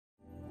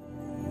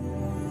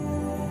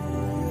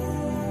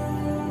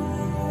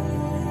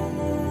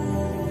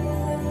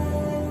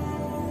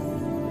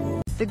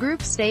The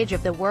group stage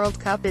of the World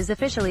Cup is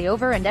officially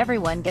over and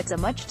everyone gets a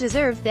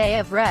much-deserved day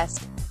of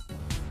rest.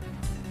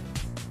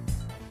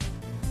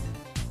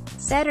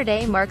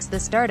 Saturday marks the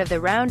start of the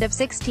round of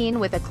 16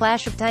 with a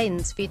clash of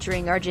titans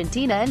featuring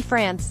Argentina and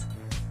France.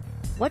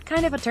 What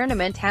kind of a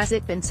tournament has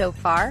it been so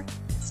far?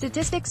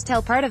 Statistics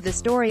tell part of the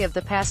story of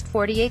the past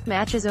 48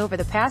 matches over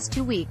the past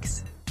 2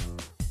 weeks.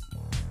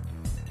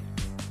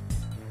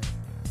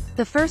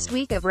 The first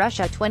week of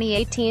Russia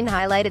 2018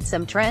 highlighted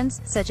some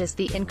trends, such as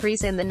the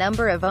increase in the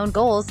number of own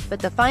goals, but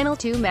the final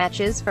 2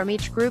 matches from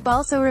each group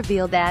also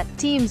revealed that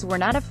teams were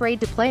not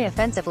afraid to play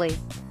offensively.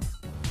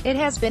 It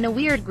has been a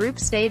weird group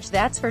stage,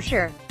 that's for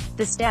sure.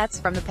 The stats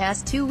from the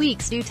past 2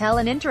 weeks do tell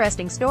an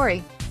interesting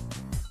story.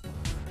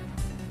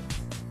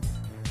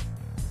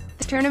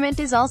 The tournament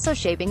is also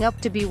shaping up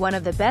to be one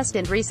of the best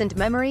in recent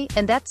memory,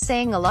 and that's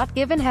saying a lot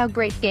given how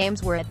great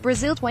games were at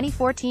Brazil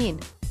 2014.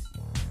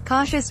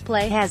 Cautious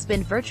play has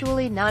been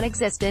virtually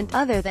non-existent,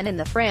 other than in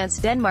the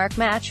France-Denmark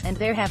match, and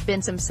there have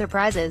been some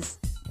surprises.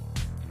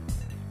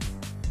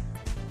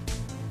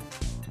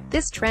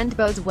 This trend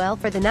bodes well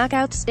for the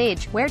knockout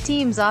stage, where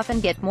teams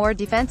often get more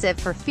defensive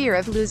for fear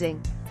of losing.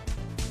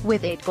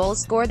 With 8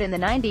 goals scored in the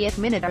 90th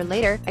minute or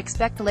later,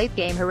 expect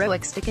late-game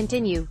heroics to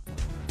continue.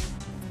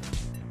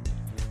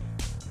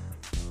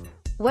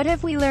 What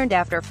have we learned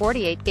after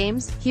 48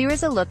 games? Here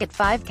is a look at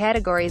 5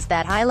 categories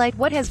that highlight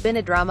what has been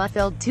a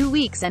drama-filled 2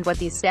 weeks and what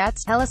these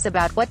stats tell us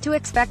about what to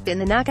expect in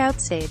the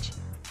knockout stage.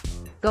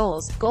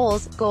 Goals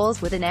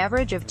with an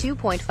average of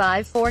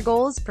 2.54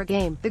 goals per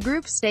game. The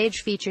group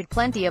stage featured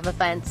plenty of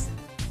offense.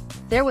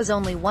 There was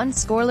only one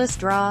scoreless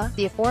draw,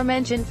 the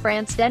aforementioned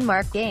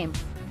France-Denmark game.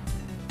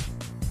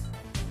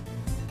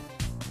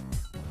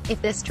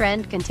 If this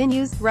trend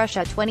continues, Russia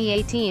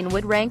 2018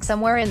 would rank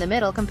somewhere in the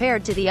middle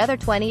compared to the other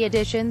 20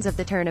 editions of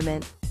the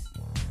tournament.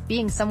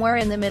 Being somewhere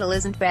in the middle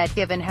isn't bad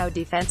given how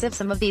defensive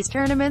some of these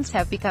tournaments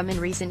have become in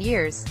recent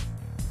years.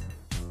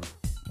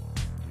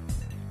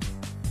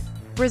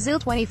 Brazil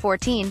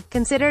 2014,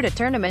 considered a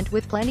tournament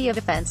with plenty of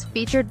offense,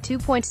 featured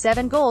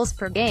 2.7 goals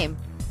per game.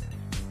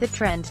 The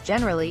trend,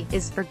 generally,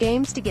 is for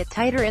games to get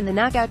tighter in the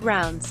knockout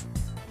rounds.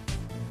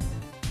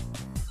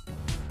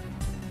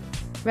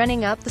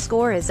 Running up the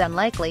score is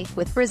unlikely,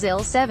 with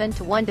Brazil's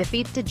 7-1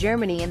 defeat to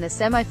Germany in the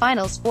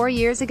semi-finals 4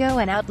 years ago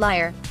an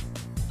outlier.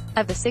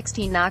 Of the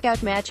 16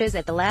 knockout matches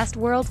at the last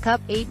World Cup,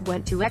 8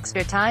 went to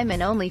extra time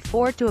and only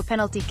 4 to a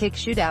penalty kick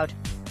shootout.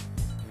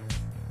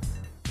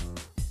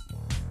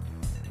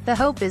 The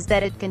hope is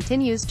that it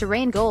continues to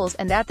rain goals,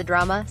 and that the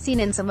drama, seen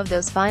in some of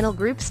those final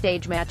group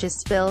stage matches,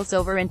 spills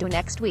over into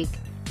next week.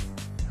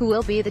 Who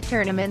will be the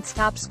tournament's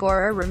top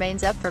scorer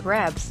remains up for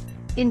grabs.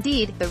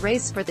 Indeed, the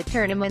race for the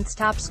tournament's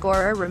top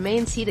scorer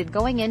remains heated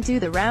going into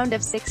the round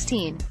of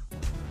 16.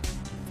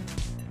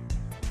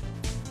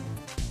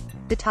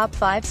 The top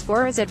 5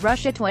 scorers at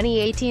Russia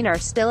 2018 are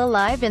still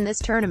alive in this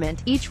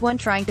tournament, each one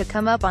trying to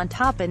come up on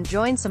top and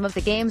join some of the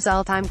game's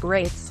all-time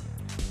greats.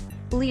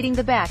 Leading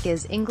the pack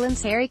is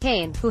England's Harry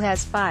Kane, who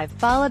has 5,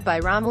 followed by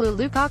Romelu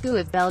Lukaku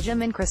of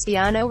Belgium and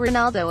Cristiano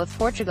Ronaldo of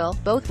Portugal,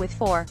 both with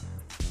 4.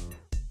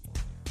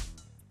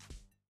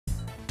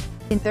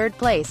 In third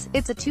place,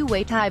 it's a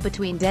two-way tie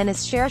between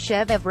Denis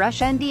Cheryshev of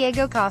Russia and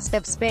Diego Costa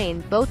of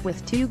Spain, both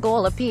with 2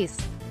 goals apiece.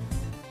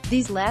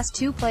 These last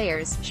 2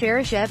 players,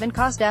 Cheryshev and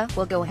Costa,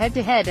 will go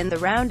head-to-head in the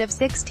round of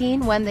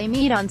 16 when they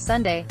meet on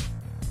Sunday.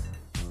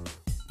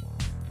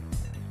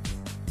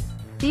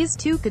 These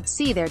 2 could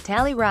see their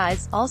tally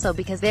rise, also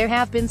because there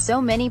have been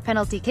so many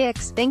penalty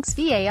kicks, thanks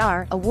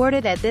VAR,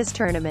 awarded at this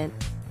tournament.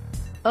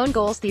 Own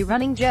goals. The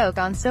running joke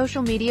on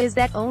social media is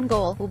that own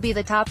goal will be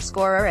the top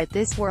scorer at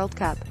this World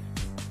Cup.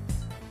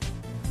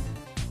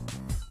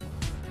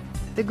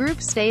 The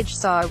group stage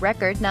saw a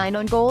record 9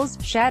 own goals,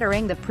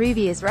 shattering the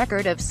previous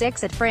record of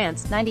 6 at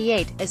France,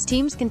 98, as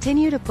teams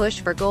continue to push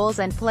for goals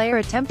and player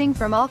attempting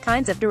from all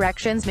kinds of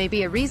directions may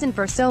be a reason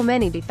for so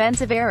many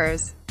defensive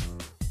errors.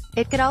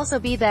 It could also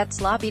be that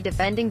sloppy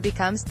defending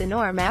becomes the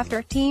norm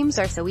after teams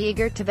are so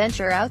eager to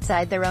venture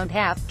outside their own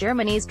half.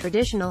 Germany's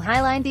traditional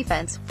highline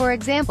defense, for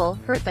example,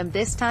 hurt them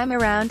this time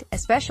around,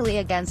 especially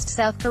against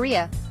South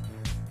Korea.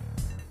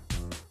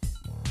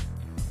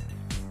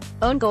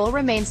 Own goal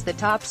remains the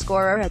top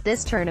scorer at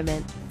this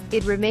tournament.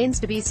 It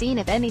remains to be seen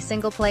if any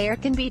single player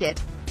can beat it.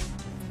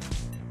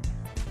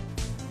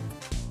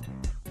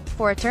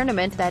 For a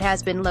tournament that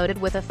has been loaded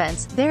with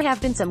offense, there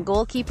have been some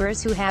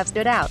goalkeepers who have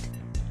stood out.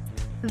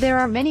 There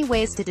are many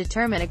ways to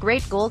determine a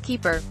great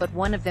goalkeeper, but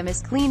one of them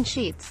is clean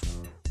sheets.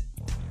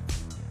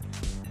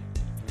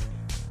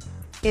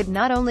 It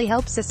not only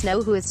helps us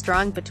know who is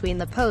strong between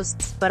the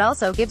posts, but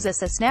also gives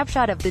us a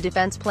snapshot of the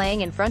defense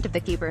playing in front of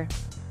the keeper.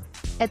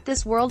 At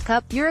this World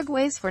Cup,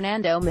 Uruguay's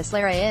Fernando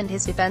Muslera and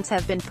his defense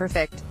have been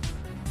perfect.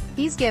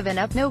 He's given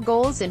up no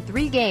goals in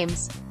 3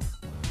 games.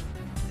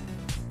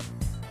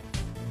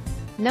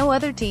 No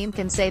other team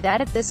can say that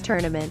at this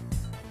tournament.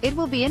 It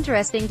will be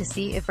interesting to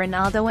see if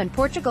Ronaldo and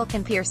Portugal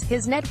can pierce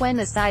his net when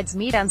the sides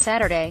meet on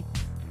Saturday.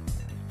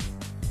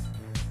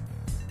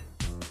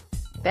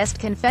 Best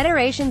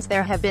confederations.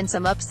 There have been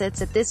some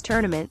upsets at this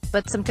tournament,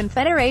 but some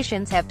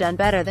confederations have done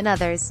better than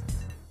others.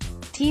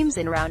 Teams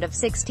in round of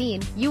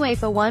 16,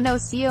 UEFA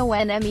 1-0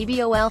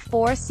 CONMEBOL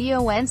 4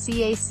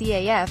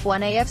 CONCACAF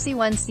 1 AFC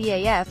 1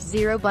 CAF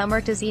 0.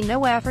 Bummer to see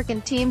no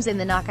African teams in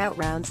the knockout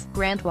rounds.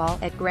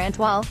 Grantwall, at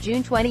Grantwall,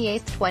 June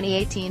 28,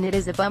 2018. It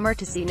is a bummer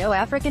to see no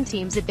African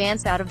teams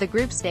advance out of the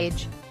group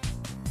stage.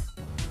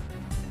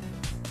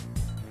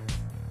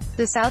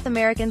 The South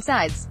American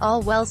sides,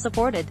 all well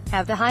supported,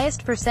 have the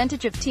highest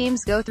percentage of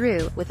teams go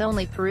through, with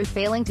only Peru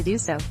failing to do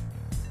so.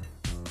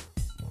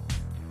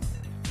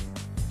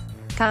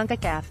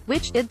 CONCACAF,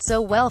 which did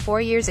so well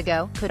 4 years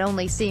ago, could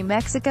only see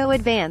Mexico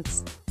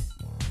advance.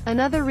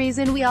 Another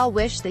reason we all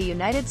wish the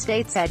United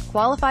States had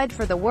qualified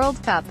for the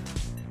World Cup.